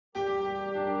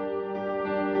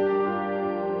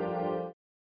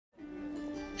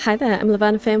Hi there, I'm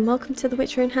Lavana Faye and welcome to the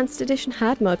Witcher Enhanced Edition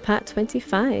Hard Mode Part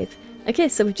 25. Okay,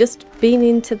 so we've just been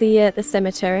into the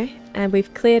cemetery and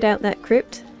we've cleared out that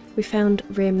crypt. We found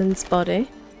Raymond's body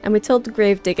and we told the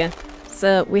gravedigger.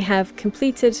 So we have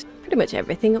completed pretty much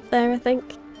everything up there, I think.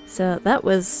 So that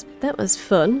was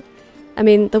fun. I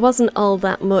mean, there wasn't all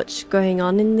that much going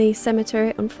on in the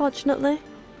cemetery, unfortunately.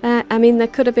 I mean, there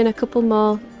could have been a couple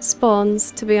more spawns,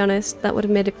 to be honest. That would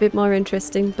have made it a bit more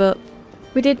interesting, but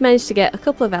we did manage to get a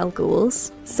couple of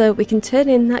Alghouls, so we can turn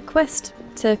in that quest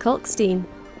to Kalkstein.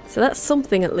 So that's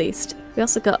something at least. We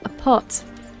also got a pot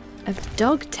of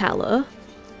dog tallow.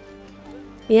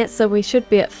 Yeah, so we should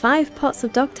be at 5 pots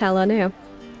of dog tallow now.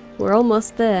 We're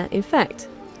almost there. In fact,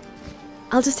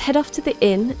 I'll just head off to the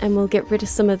inn and we'll get rid of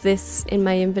some of this in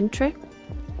my inventory.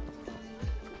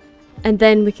 And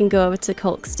then we can go over to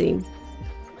Kalkstein.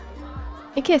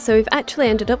 Okay, so we've actually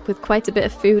ended up with quite a bit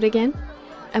of food again.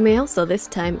 And we also this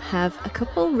time have a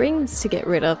couple rings to get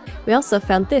rid of. We also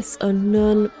found this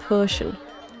unknown potion.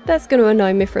 That's going to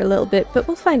annoy me for a little bit, but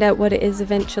we'll find out what it is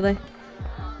eventually.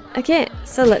 Okay,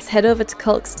 so let's head over to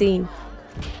Kalkstein.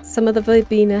 Some of the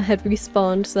Verbena had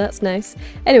respawned, so that's nice.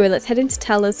 Anyway, let's head into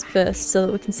Talos first so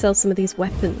that we can sell some of these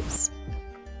weapons.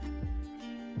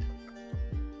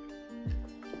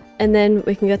 And then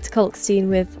we can go to Kalkstein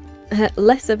with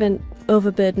less of an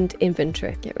overburdened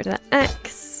inventory. Get rid of that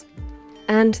axe.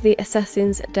 And the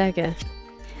assassin's dagger.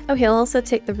 Oh, he'll also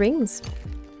take the rings.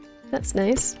 That's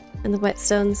nice. And the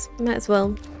whetstones. Might as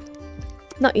well.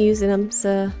 Not using them,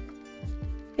 so...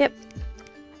 Yep.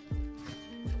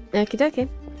 Okie dokie.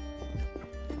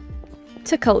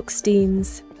 To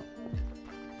Kalkstein's.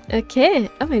 Okay.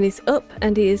 Oh, and he's up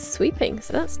and he is sweeping,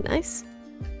 so that's nice.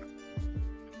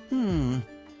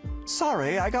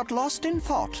 Sorry, I got lost in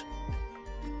thought.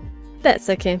 That's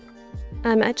okay.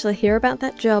 I'm actually here about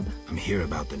that job. I'm here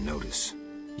about the notice.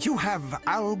 You have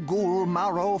Alghoul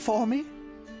marrow for me?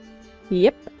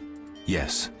 Yep.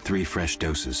 Yes, 3 fresh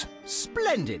doses.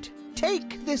 Splendid!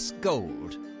 Take this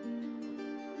gold.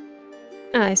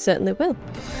 I certainly will.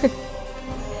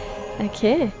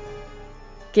 Okay.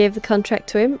 Gave the contract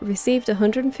to him, received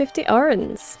 150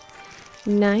 orens.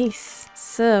 Nice.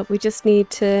 So, we just need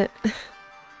to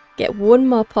get 1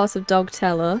 more pot of dog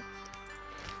tallow.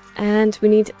 And we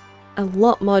need a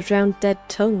lot more drowned dead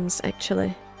tongues,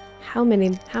 actually. How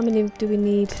many do we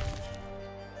need?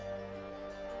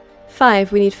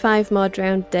 5. We need 5 more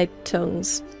drowned dead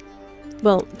tongues.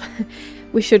 Well,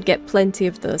 we should get plenty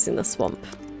of those in the swamp.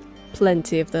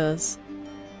 Plenty of those.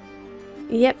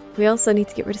 Yep, we also need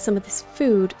to get rid of some of this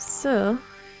food, so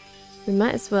we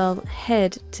might as well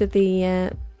head to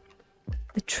the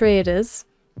traders.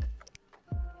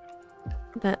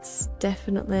 That's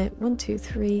definitely 1, 2,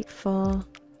 3, 4,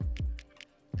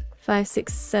 5,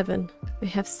 6, 7. We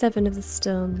have 7 of the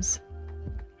stones.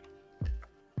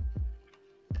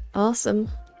 Awesome.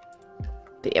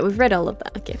 But yeah, we've read all of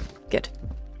that. Okay, good.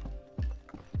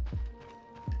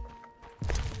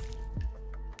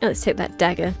 Now let's take that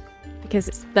dagger, because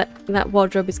it's that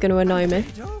wardrobe is going to annoy me.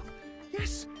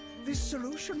 Yes, this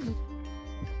solution.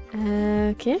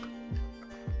 Okay.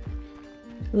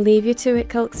 Leave you to it,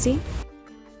 Kalkstein.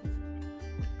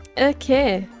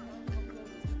 Okay.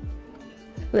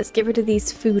 Let's get rid of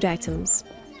these food items.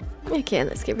 Okay,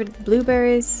 let's get rid of the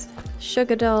blueberries,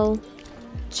 sugar doll,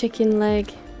 chicken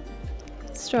leg,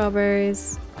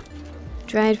 strawberries,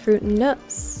 dried fruit and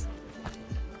nuts,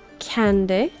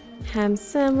 candy, ham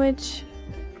sandwich,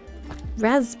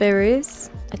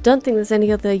 raspberries. I don't think there's any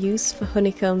other use for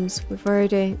honeycombs. We've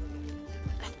already...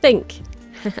 I think,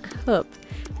 I hope,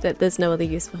 that there's no other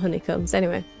use for honeycombs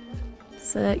anyway.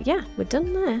 So yeah, we're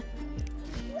done there.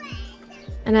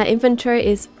 And our inventory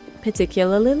is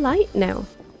particularly light now.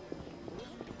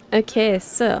 Okay,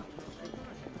 so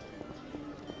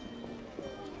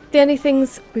the only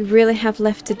things we really have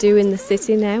left to do in the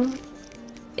city now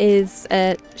is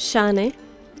Shani.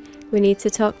 We need to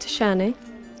talk to Shani,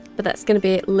 but that's going to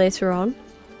be later on.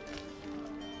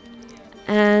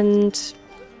 And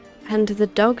the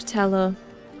dog tallow,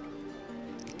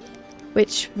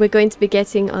 which we're going to be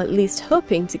getting, or at least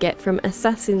hoping to get, from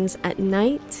assassins at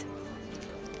night.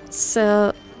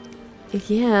 So,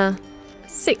 yeah,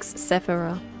 6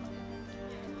 Sephiroth.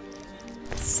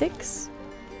 6?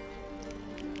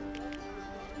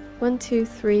 1, 2,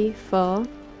 3, 4,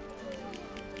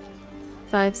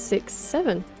 5, 6,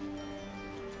 7.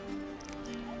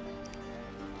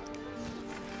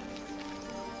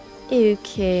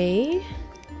 Okay.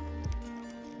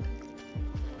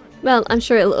 Well, I'm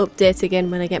sure it'll update again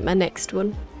when I get my next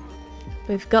one.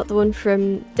 We've got the one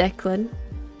from Declan,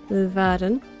 the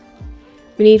Varden.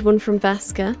 We need one from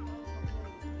Vaska.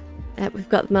 We've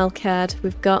got the Malcard,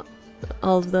 we've got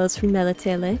all of those from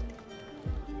Melitele.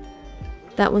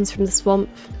 That one's from the swamp,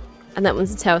 and that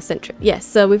one's the Tower Centric. Yes,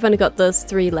 so we've only got those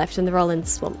 3 left, and they're all in the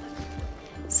swamp.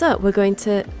 So we're going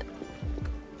to...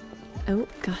 Oh,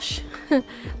 gosh. A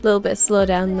little bit of slow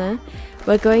down there.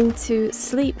 We're going to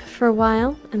sleep for a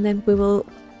while, and then we will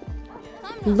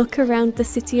look around the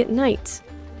city at night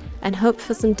and hope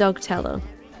for some dog tallow.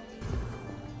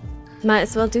 Might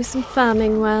as well do some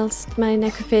farming whilst my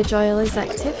necrophage oil is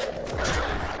active.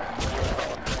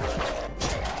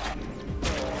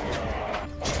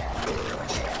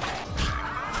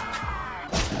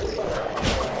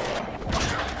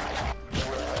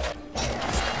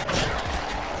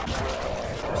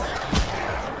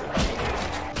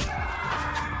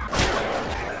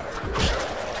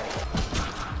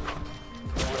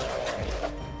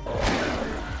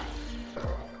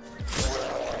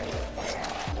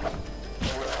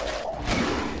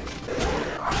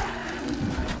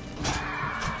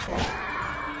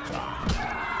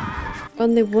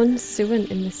 Only one Suan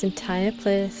in this entire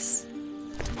place.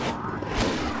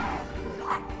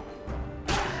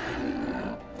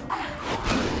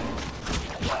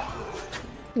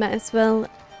 Might as well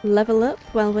level up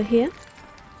while we're here.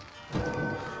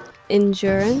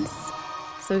 Endurance.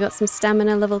 So we got some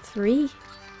stamina level 3.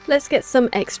 Let's get some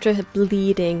extra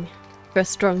bleeding for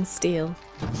strong steel.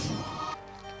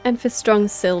 And for strong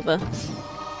silver.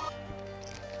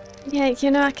 Yeah,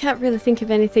 you know, I can't really think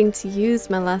of anything to use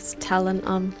my last talent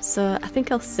on, so I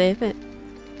think I'll save it.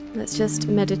 Let's just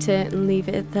meditate and leave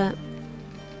it at that.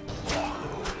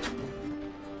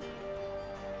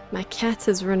 My cat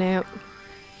has run out.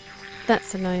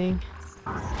 That's annoying.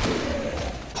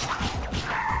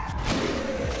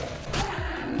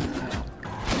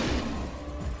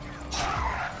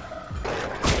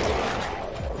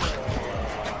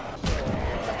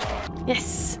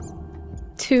 Yes!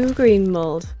 2 green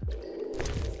mold.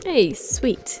 Hey,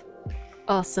 sweet.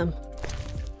 Awesome.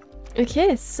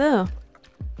 Okay, so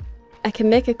I can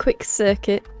make a quick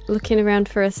circuit looking around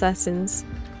for assassins,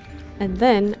 and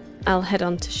then I'll head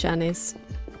on to Shani's.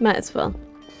 Might as well.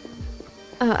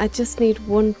 Oh, I just need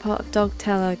 1 pot of dog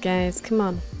tallow, guys. Come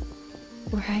on.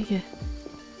 Where are you?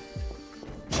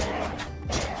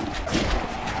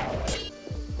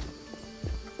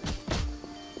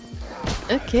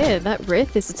 Okay, that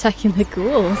wraith is attacking the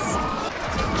ghouls.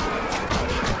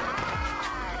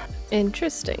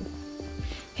 Interesting.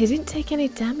 He didn't take any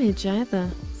damage either.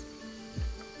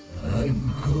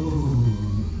 I'm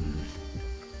cold.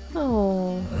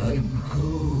 Oh. I'm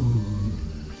cold.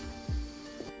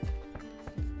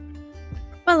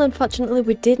 Well, unfortunately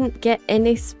we didn't get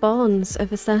any spawns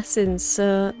of assassins,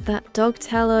 so that dog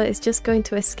tallow is just going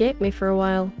to escape me for a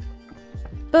while.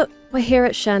 But we're here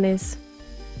at Shani's.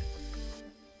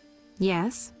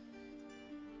 Yes?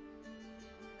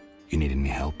 You need any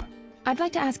help? I'd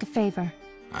like to ask a favor.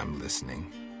 I'm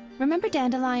listening. Remember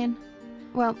Dandelion?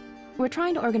 Well, we're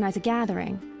trying to organize a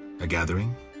gathering. A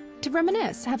gathering? To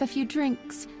reminisce, have a few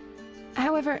drinks.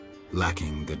 However...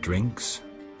 Lacking the drinks?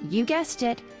 You guessed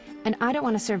it. And I don't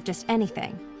want to serve just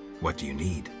anything. What do you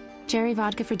need? Cherry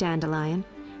vodka for Dandelion,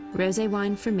 rosé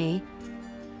wine for me,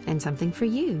 and something for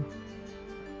you.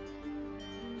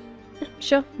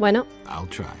 Sure, why not? I'll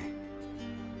try.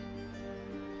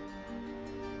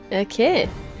 Okay.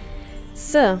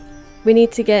 So, we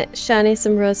need to get Shani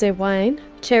some rosé wine,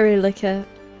 cherry liquor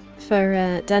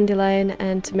for Dandelion,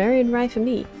 and Tamarian rye for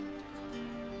me.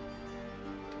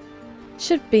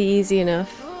 Should be easy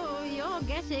enough. Oh, you're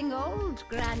getting old,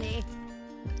 Granny.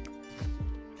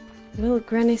 Will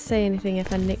Granny say anything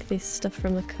if I nick this stuff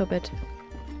from the cupboard?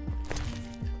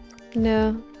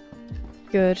 No.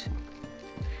 Good.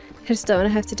 I just don't want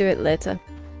to have to do it later.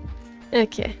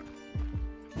 Okay.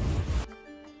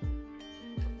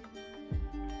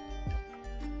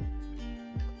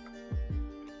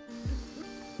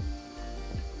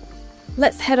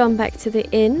 Let's head on back to the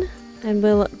inn and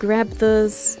we'll grab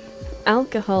those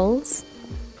alcohols.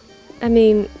 I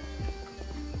mean,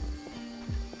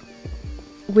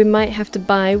 we might have to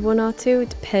buy 1 or 2, it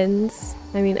depends.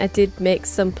 I mean, I did make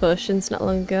some potions not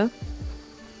long ago.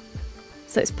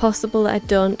 So it's possible that I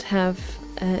don't have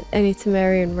any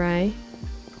Tamarian rye.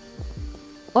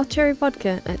 Or cherry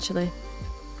vodka, actually.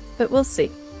 But we'll see.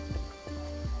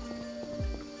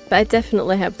 But I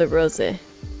definitely have the rosé.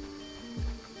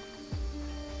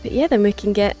 But yeah, then we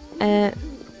can get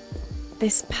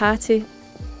this party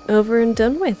over and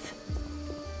done with.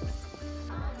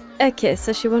 Okay,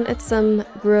 so she wanted some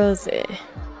rosé.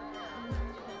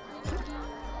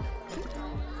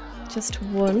 Just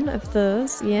 1 of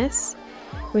those, yes.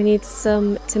 We need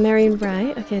some Tamarian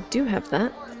rye. Okay, I do have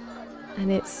that.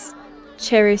 And it's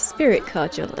cherry spirit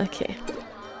cordial. Okay.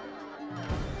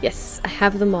 Yes, I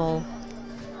have them all.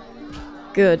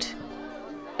 Good.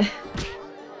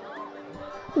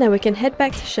 Now we can head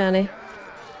back to Shani.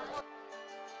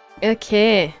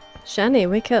 Okay. Shani,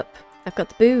 wake up. I've got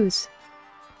the booze.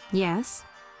 Yes?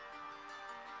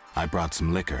 I brought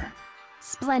some liquor.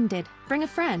 Splendid. Bring a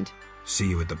friend. See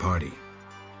you at the party.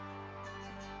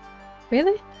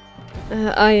 Really?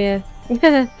 Oh yeah.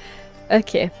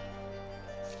 Okay.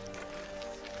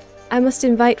 I must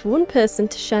invite one person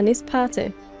to Shani's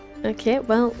party. Okay,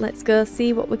 well, let's go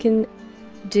see what we can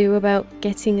do about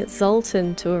getting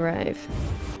Zoltan to arrive.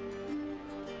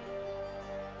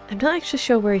 I'm not actually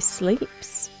sure where he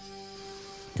sleeps.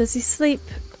 Does he sleep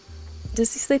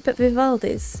at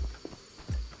Vivaldi's?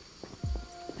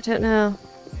 I don't know.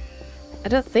 I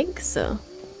don't think so.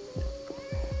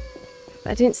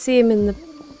 But I didn't see him in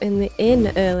the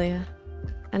inn earlier.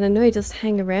 And I know he does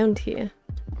hang around here.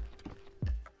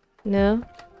 No?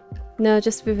 No,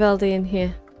 just Vivaldi in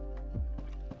here.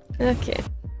 Okay.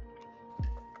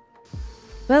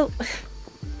 Well,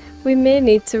 we may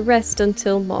need to rest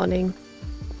until morning.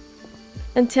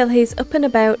 Until he's up and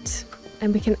about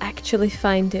and we can actually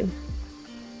find him.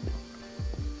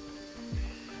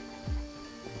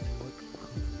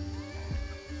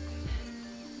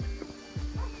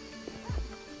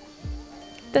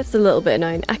 That's a little bit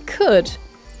annoying. I could,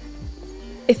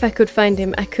 if I could find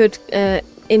him, I could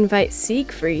invite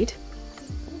Siegfried.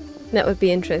 That would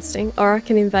be interesting. Or I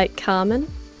can invite Carmen.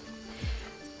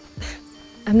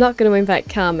 I'm not going to invite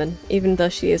Carmen, even though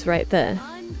she is right there.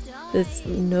 There's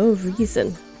no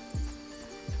reason.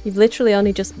 You've literally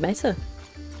only just met her.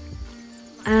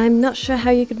 I'm not sure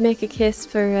how you could make a case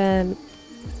for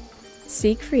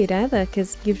Siegfried either,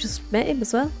 because you've just met him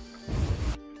as well.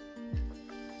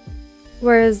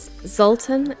 Whereas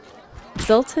Zoltan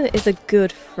is a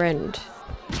good friend.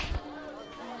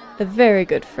 A very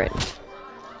good friend.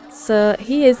 So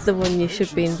he is the one you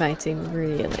should be inviting,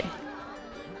 really.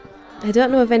 I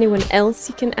don't know of anyone else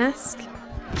you can ask.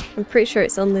 I'm pretty sure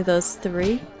it's only those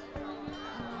three.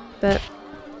 But,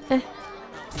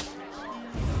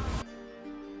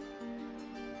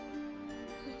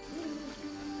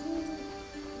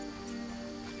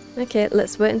 Okay,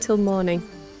 let's wait until morning.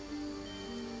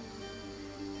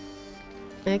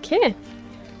 Okay.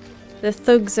 The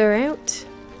thugs are out.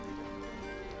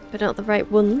 But not the right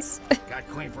ones. Got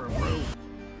coin for a room.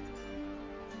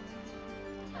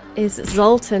 Is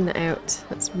Zoltan out?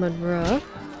 That's Monroe.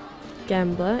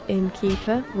 Gambler,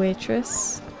 innkeeper,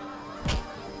 waitress.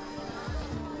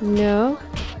 No.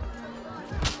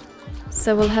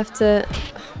 So we'll have to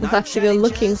go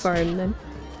looking for him then.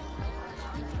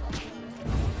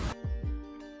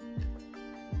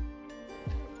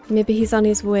 Maybe he's on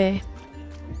his way.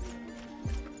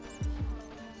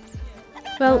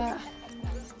 Well,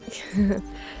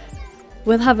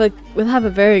 we'll have a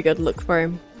very good look for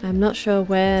him. I'm not sure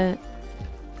where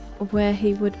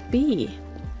he would be.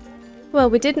 Well,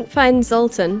 we didn't find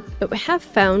Zoltan, but we have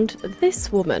found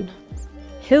this woman,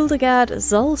 Hildegard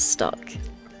Zollstock,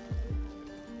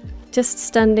 just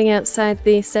standing outside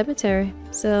the cemetery.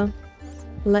 So,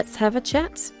 let's have a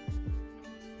chat.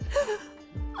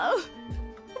 Oh,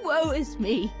 woe is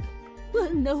me.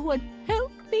 Will no one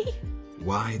help me?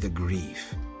 Why the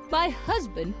grief? My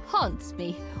husband haunts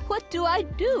me. What do I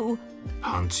do?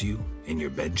 Haunts you? In your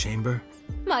bedchamber?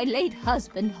 My late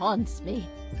husband haunts me.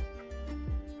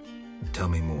 Tell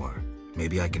me more.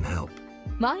 Maybe I can help.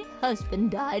 My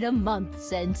husband died a month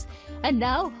since, and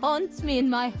now haunts me in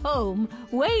my home,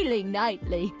 wailing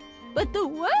nightly. But the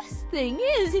worst thing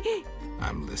is,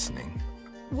 I'm listening.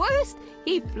 worst,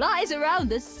 he flies around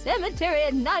the cemetery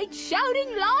at night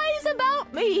shouting lies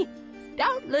about me.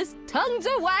 Doubtless tongues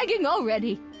are wagging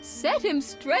already. Set him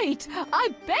straight, I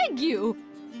beg you.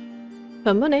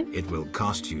 For money. It will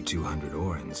cost you 200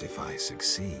 orens if I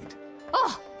succeed.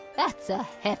 Oh, that's a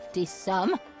hefty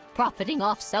sum, profiting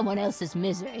off someone else's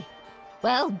misery.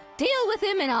 Well, deal with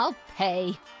him and I'll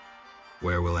pay.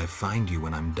 Where will I find you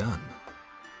when I'm done?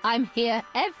 I'm here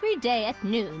every day at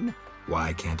noon.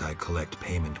 Why can't I collect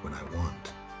payment when I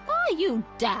want? Are you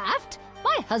daft?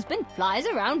 My husband flies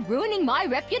around ruining my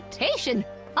reputation.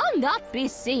 I'll not be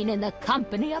seen in the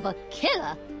company of a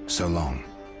killer. So long.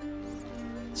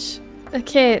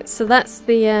 Okay, so that's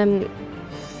the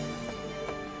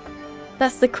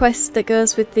quest that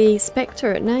goes with the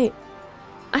Spectre at night.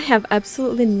 I have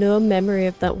absolutely no memory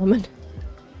of that woman.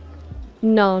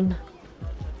 None.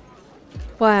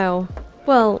 Wow.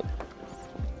 Well,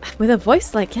 with a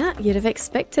voice like that, you'd have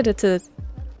expected her to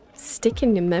stick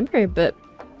in your memory, but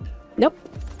nope.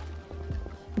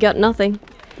 Got nothing.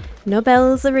 No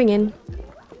bells are ringing.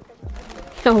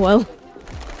 Oh well.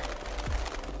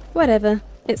 Whatever,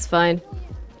 it's fine.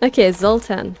 Okay,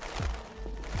 Zoltan.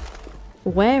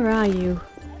 Where are you?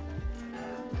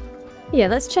 Yeah,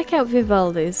 let's check out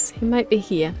Vivaldi's. He might be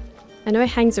here. I know he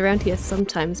hangs around here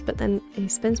sometimes, but then he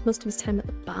spends most of his time at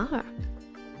the bar.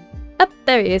 Oh,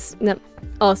 there he is. No,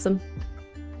 awesome.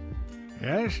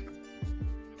 Yes?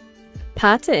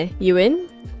 Party, you in?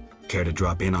 Care to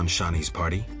drop in on Shani's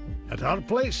party? At our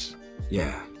place?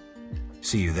 Yeah.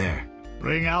 See you there.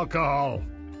 Bring alcohol.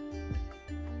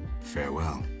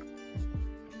 Farewell.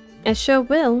 I sure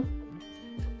will.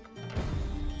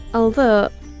 Although,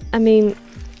 I mean,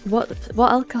 what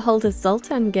alcohol does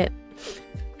Zoltan get?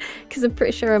 Because I'm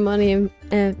pretty sure I'm only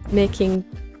making...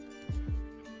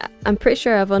 I'm pretty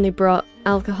sure I've only brought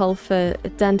alcohol for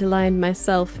Dandelion,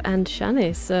 myself, and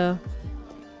Shani, so...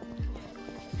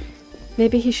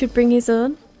 Maybe he should bring his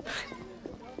own?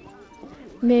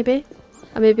 Maybe?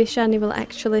 Or maybe Shani will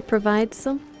actually provide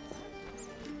some?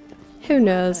 Who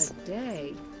knows?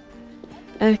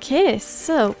 Okay,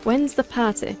 so, when's the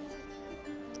party?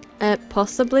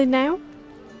 Possibly now?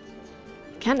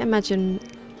 Can't imagine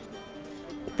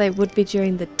they would be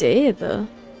during the day, though.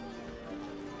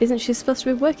 Isn't she supposed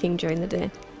to be working during the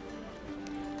day?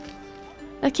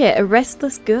 Okay, a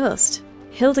restless ghost.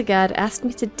 Hildegard asked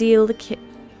me to deal the case.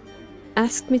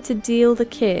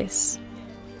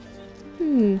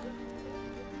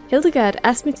 Hildegard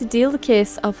asked me to deal the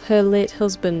case of her late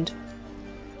husband.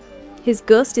 His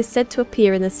ghost is said to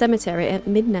appear in the cemetery at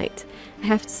midnight. I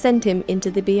have to send him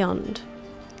into the beyond.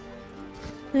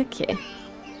 Okay.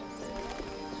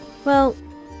 Well,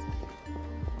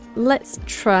 let's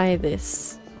try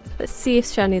this. Let's see if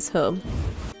Shani's home.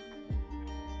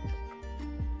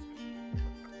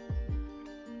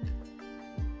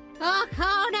 I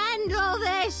can't handle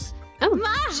this. Oh,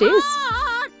 My she is.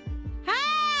 heart!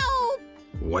 Help!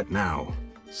 What now?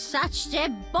 Such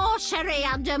debauchery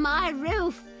under my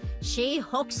roof. She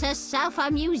hooks herself a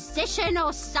musician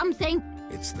or something.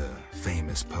 It's the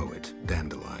famous poet,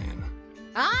 Dandelion.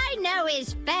 I know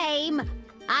his fame.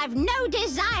 I've no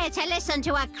desire to listen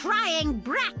to a crying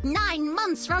brat 9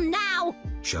 months from now.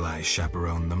 Shall I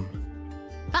chaperone them?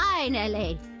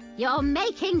 Finally, you're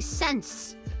making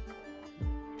sense.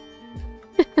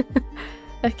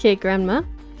 Okay, Grandma.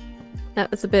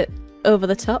 That was a bit over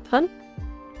the top, hun.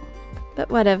 But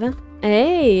whatever.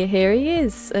 Hey, here he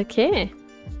is. Okay.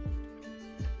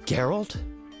 Geralt?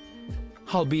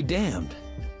 I'll be damned.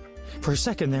 For a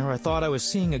second there, I thought I was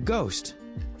seeing a ghost.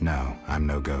 No, I'm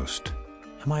no ghost.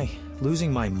 Am I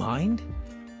losing my mind?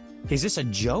 Is this a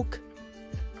joke?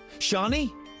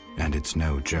 Shani? And it's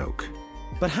no joke.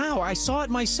 But how? I saw it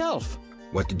myself.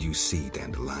 What did you see,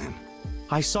 Dandelion?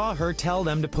 I saw her tell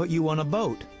them to put you on a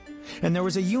boat. And there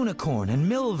was a unicorn, and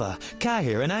Milva,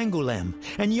 Kahir, and Angulem,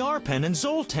 and Yarpen, and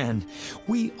Zoltan.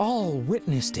 We all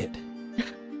witnessed it.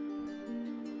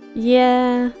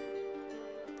 Yeah.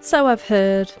 So I've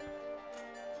heard.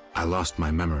 I lost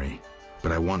my memory,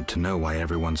 but I want to know why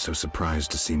everyone's so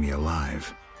surprised to see me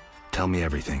alive. Tell me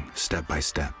everything, step by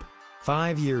step.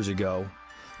 5 years ago,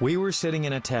 we were sitting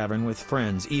in a tavern with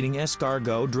friends, eating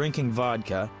escargot, drinking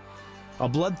vodka. A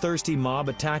bloodthirsty mob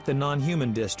attacked the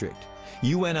non-human district.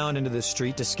 You went out into the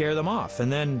street to scare them off,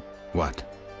 and then...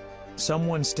 What?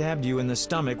 Someone stabbed you in the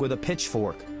stomach with a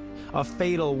pitchfork. A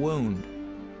fatal wound.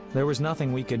 There was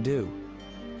nothing we could do.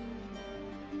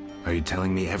 Are you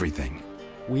telling me everything?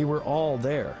 We were all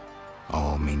there.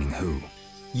 All meaning who?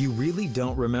 You really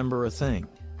don't remember a thing.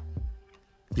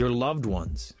 Your loved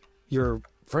ones. Your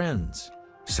friends.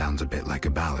 Sounds a bit like a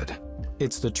ballad.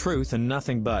 It's the truth and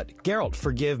nothing but. Geralt,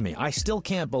 forgive me. I still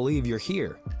can't believe you're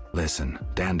here. Listen,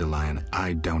 Dandelion,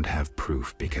 I don't have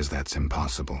proof because that's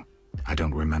impossible. I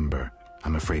don't remember.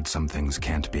 I'm afraid some things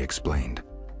can't be explained.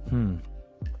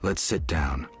 Let's sit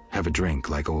down, have a drink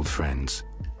like old friends.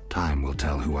 Time will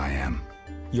tell who I am.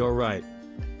 You're right.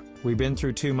 We've been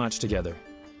through too much together.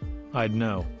 I'd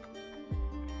know.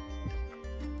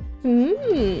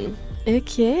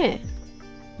 Okay.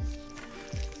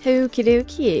 Okie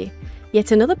dokie.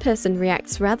 Yet another person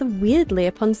reacts rather weirdly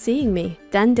upon seeing me.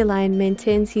 Dandelion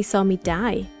maintains he saw me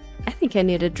die. I think I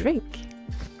need a drink.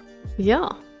 Yeah.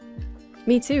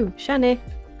 Me too. Shani,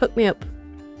 hook me up.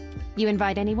 You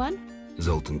invite anyone?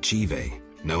 Zoltan Chive.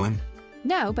 Know him?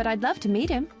 No, but I'd love to meet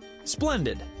him.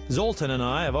 Splendid. Zoltan and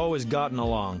I have always gotten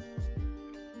along.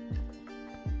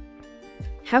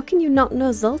 How can you not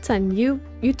know Zoltan? You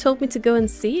told me to go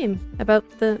and see him about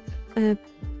the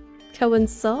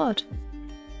Cohen's sword.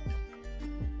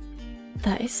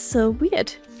 That is so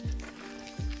weird.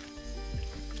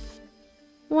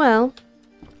 Well.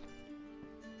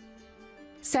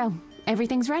 So,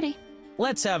 everything's ready.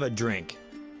 Let's have a drink.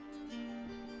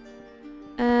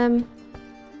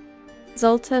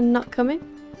 Zoltan not coming?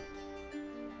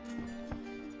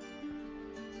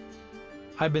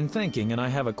 I've been thinking and I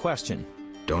have a question.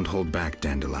 Don't hold back,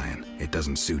 Dandelion. It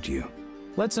doesn't suit you.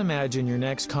 Let's imagine your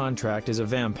next contract is a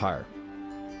vampire.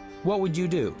 What would you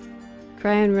do?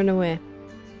 Cry and run away.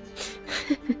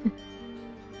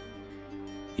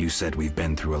 You said we've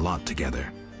been through a lot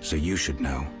together, so you should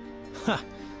know. Ha!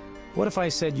 What if I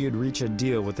said you'd reach a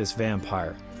deal with this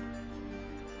vampire?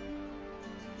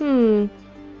 I'll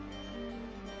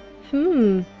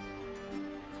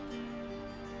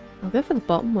go for the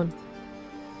bottom one.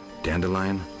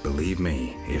 Dandelion, believe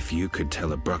me, if you could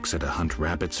tell a Bruxa to hunt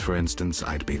rabbits, for instance,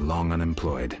 I'd be long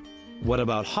unemployed. What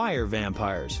about higher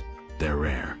vampires? They're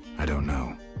rare. I don't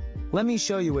know. Let me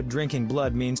show you what drinking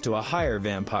blood means to a higher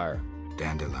vampire.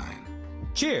 Dandelion.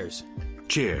 Cheers!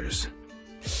 Cheers.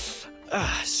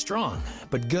 Ah, strong,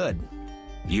 but good.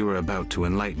 You were about to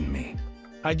enlighten me.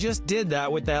 I just did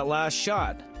that with that last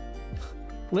shot.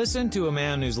 Listen to a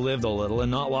man who's lived a little and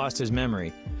not lost his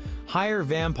memory. Higher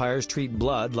vampires treat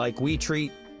blood like we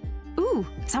treat... Ooh,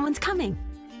 someone's coming.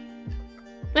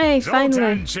 Hey, finally.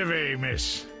 Zoltan Civi,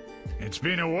 miss. It's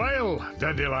been a while,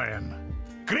 Dandelion.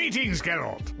 Greetings,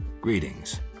 Geralt.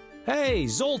 Greetings. Hey,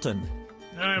 Zoltan!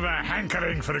 I've a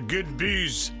hankering for a good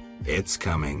booze. It's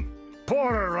coming.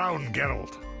 Pour around,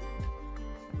 Geralt.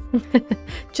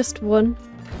 Just one.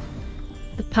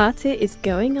 The party is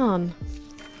going on.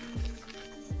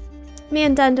 Me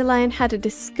and Dandelion had a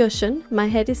discussion. My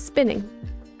head is spinning.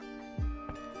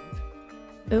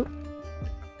 Oh.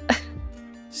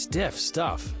 Stiff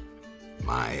stuff.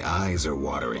 My eyes are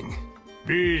watering.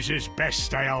 Booze is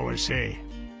best, I always say.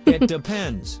 It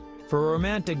depends. For a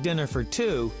romantic dinner for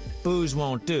two, booze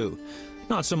won't do.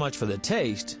 Not so much for the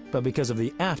taste, but because of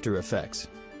the after effects.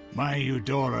 My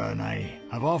Eudora and I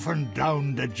have often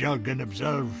downed a jug and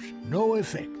observed no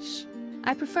effects.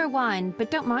 I prefer wine, but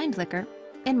don't mind liquor.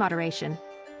 In moderation.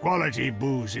 Quality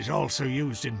booze is also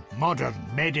used in modern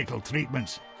medical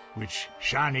treatments, which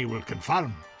Shani will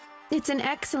confirm. It's an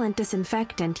excellent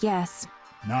disinfectant, yes.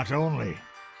 Not only,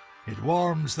 it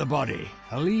warms the body,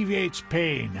 alleviates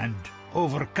pain, and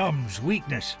overcomes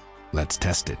weakness. Let's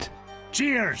test it.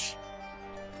 Cheers!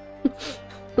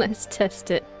 Let's test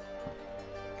it.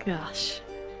 Gosh,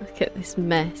 look at this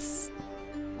mess.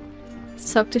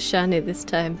 Let's talk to Shani this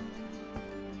time.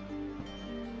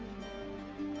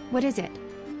 What is it?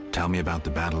 Tell me about the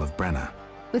Battle of Brenna.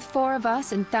 With 4 of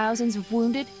us and thousands of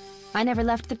wounded, I never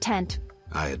left the tent.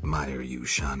 I admire you,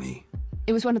 Shani.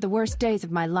 It was one of the worst days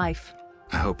of my life.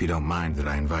 I hope you don't mind that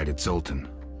I invited Zoltan.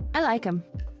 I like him.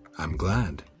 I'm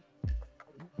glad.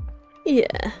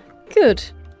 Yeah, good.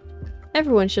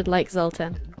 Everyone should like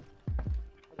Zoltan.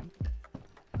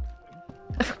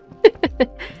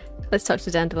 Let's talk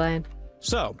to Dandelion.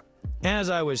 So, as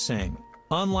I was saying,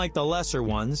 unlike the lesser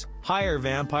ones, higher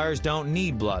vampires don't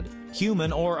need blood,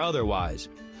 human or otherwise.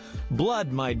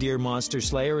 Blood, my dear monster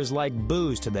slayer, is like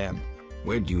booze to them.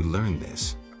 Where'd you learn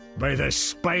this? By the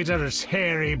spider's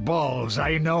hairy balls,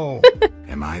 I know.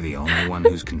 Am I the only one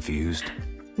who's confused?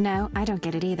 No, I don't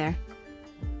get it either.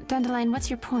 Dandelion, what's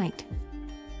your point?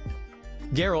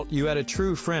 Geralt, you had a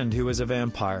true friend who was a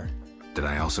vampire. Did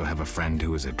I also have a friend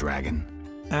who was a dragon?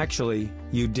 Actually,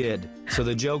 you did, so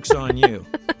the joke's on you.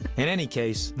 In any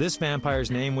case, this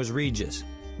vampire's name was Regis.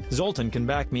 Zoltan can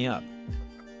back me up.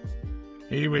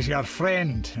 He was your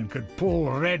friend and could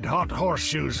pull red-hot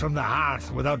horseshoes from the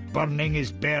hearth without burning his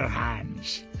bare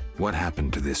hands. What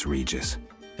happened to this Regis?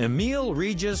 Emil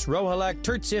Regis Rohalak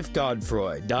Tertsif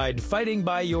Godfroy died fighting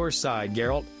by your side,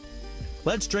 Geralt.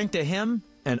 Let's drink to him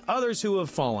and others who have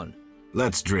fallen.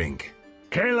 Let's drink.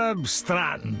 Caleb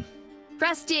Stratton.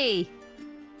 Rusty!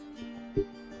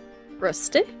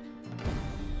 Rusty?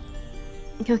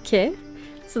 Okay,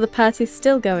 so the party's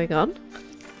still going on.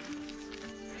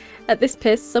 At this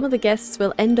pace, some of the guests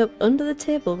will end up under the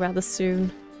table rather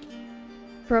soon.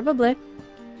 Probably.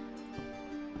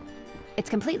 It's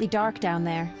completely dark down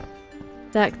there.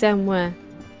 Dark down where?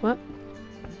 What?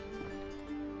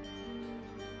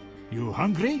 You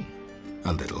hungry?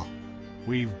 A little.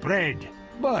 We've bread,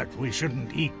 but we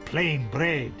shouldn't eat plain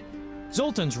bread.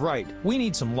 Zoltan's right. We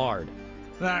need some lard.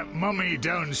 That mummy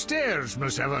downstairs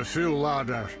must have a full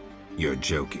larder. You're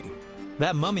joking.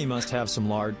 That mummy must have some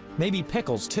lard. Maybe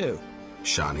pickles, too.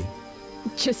 Shani?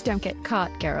 Just don't get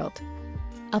caught, Geralt.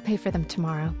 I'll pay for them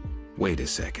tomorrow. Wait a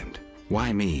second.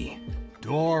 Why me?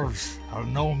 Dwarves are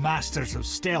no masters of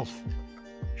stealth.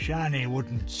 Shani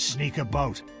wouldn't sneak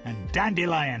about, and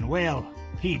Dandelion, well,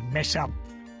 he'd mess up.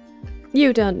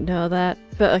 You don't know that,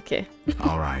 but okay.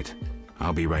 All right.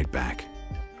 I'll be right back.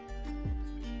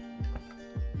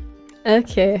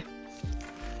 Okay.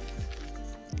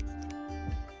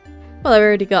 Well, I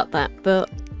already got that, but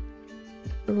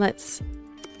let's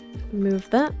move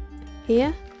that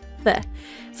here. There.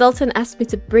 Zoltan asked me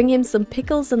to bring him some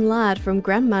pickles and lard from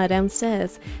Grandma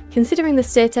downstairs. Considering the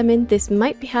state I'm in, this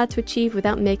might be hard to achieve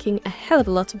without making a hell of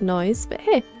a lot of noise, but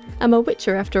hey, I'm a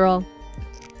witcher after all.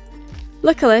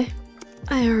 Luckily,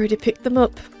 I already picked them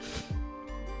up,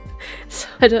 so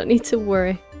I don't need to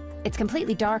worry. It's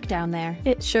completely dark down there.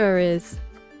 It sure is.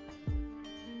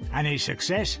 Any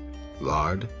success?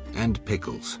 Lard and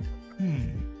pickles.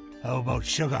 How about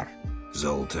sugar?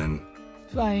 Zoltan.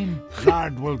 Fine.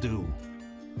 Lard will do.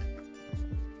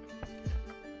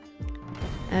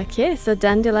 Okay, so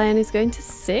Dandelion is going to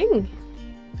sing.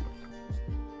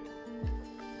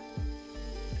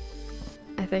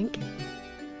 I think.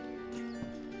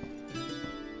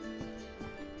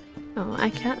 Oh, I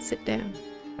can't sit down.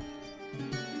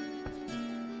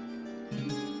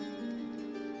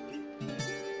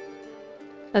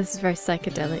 Oh, this is very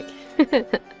psychedelic.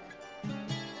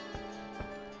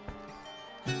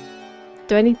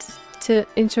 Do I need to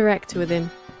interact with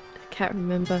him? I can't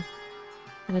remember.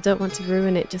 And I don't want to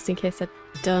ruin it just in case I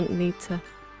don't need to.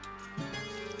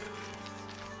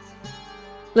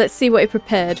 Let's see what he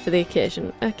prepared for the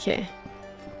occasion. Okay.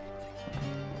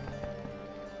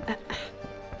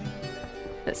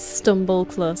 Let's stumble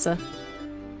closer.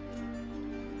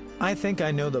 I think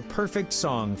I know the perfect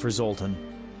song for Zoltan.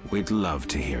 We'd love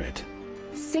to hear it.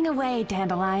 Sing away,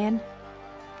 Dandelion.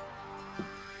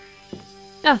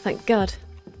 Oh, thank God.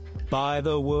 By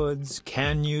the woods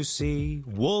can you see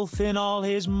Wolf in all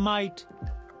his might,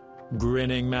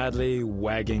 grinning madly,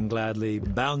 wagging gladly,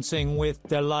 bouncing with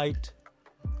delight.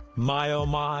 My oh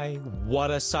my, what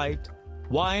a sight!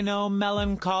 Why no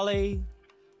melancholy?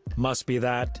 Must be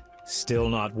that, still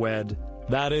not wed,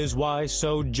 that is why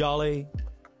so jolly.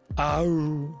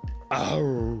 Ow,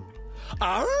 ow,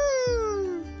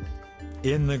 ow!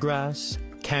 In the grass,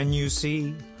 can you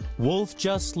see Wolf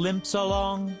just limps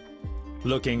along,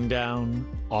 looking down,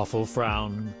 awful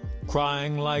frown,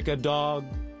 crying like a dog.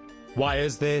 Why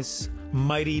is this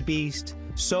mighty beast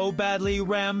so badly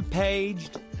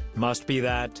rampaged? Must be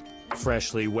that,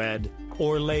 freshly wed,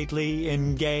 or lately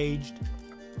engaged.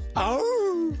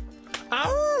 Ow!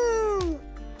 Ow!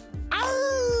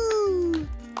 Ow!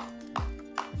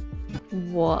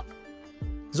 What?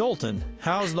 Zoltan,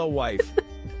 how's the wife?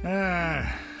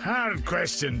 Hard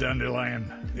question,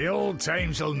 Dandelion. The old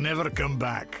times will never come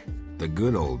back. The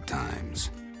good old times.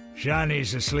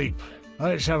 Shani's asleep.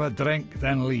 Let's have a drink,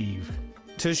 then leave.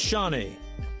 To Shani.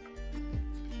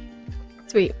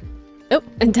 Sweet. Oh,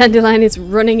 and Dandelion is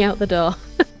running out the door.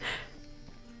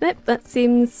 Yep, that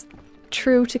seems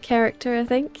true to character, I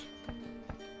think.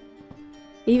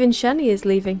 Even Shani is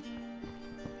leaving.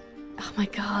 Oh my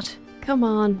God. Come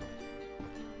on.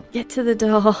 Get to the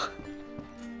door.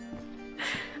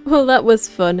 Well, that was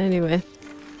fun anyway.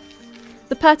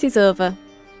 The party's over.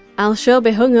 I'll sure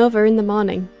be hungover in the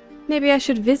morning. Maybe I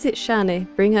should visit Shani,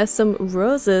 bring her some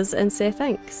roses and say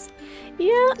thanks.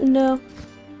 Yeah, no.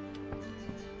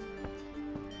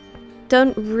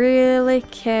 Don't really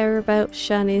care about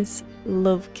Shani's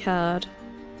love card.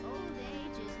 Old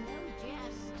age is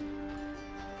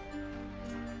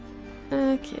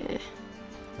no jest. Okay.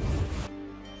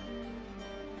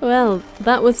 Well,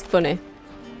 that was funny.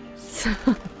 So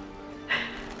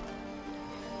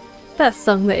that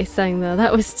song that he sang though,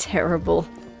 that was terrible.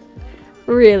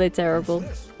 Really terrible.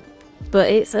 But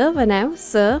it's over now,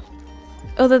 so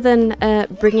other than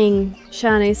bringing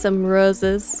Shani some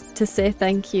roses to say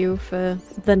thank you for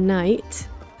the night,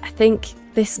 I think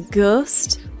this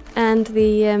ghost and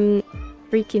the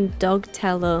freaking dog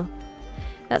tallow,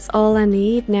 that's all I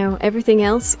need now. Everything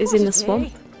else is in the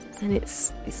swamp, and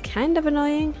it's kind of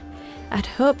annoying. I'd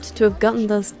hoped to have gotten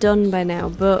those done by now,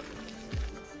 but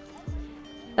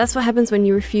that's what happens when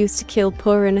you refuse to kill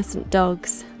poor innocent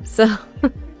dogs. So,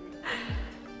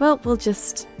 well, we'll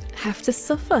just have to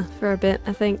suffer for a bit,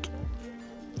 I think.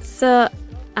 So,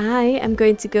 I am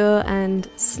going to go and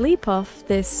sleep off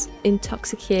this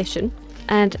intoxication,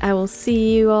 and I will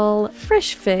see you all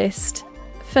fresh-faced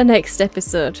for next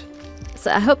episode.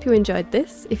 So I hope you enjoyed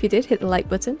this. If you did, hit the like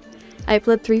button. I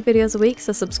upload 3 videos a week,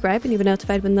 so subscribe and you'll be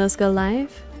notified when those go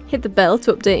live. Hit the bell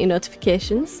to update your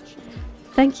notifications.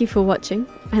 Thank you for watching,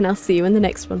 and I'll see you in the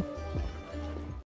next one.